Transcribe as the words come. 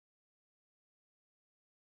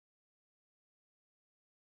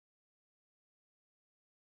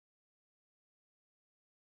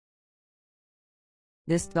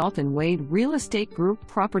This Dalton Wade Real Estate Group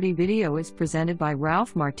property video is presented by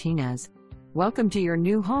Ralph Martinez. Welcome to your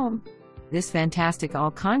new home. This fantastic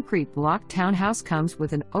all-concrete block townhouse comes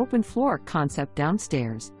with an open floor concept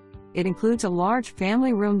downstairs. It includes a large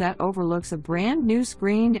family room that overlooks a brand new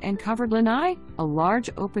screened and covered lanai, a large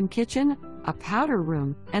open kitchen, a powder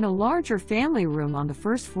room, and a larger family room on the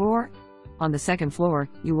first floor. On the second floor,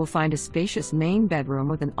 you will find a spacious main bedroom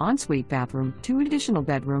with an ensuite bathroom, 2 additional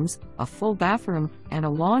bedrooms, a full bathroom, and a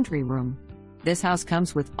laundry room. This house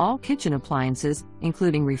comes with all kitchen appliances,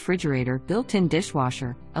 including refrigerator, built-in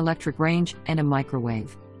dishwasher, electric range, and a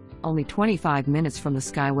microwave. Only 25 minutes from the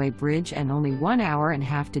Skyway bridge and only 1 hour and a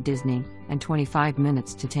half to Disney, and 25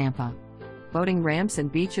 minutes to Tampa. Boating ramps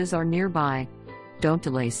and beaches are nearby. Don't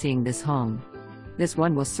delay seeing this home. This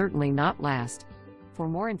one will certainly not last. For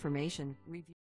more information, review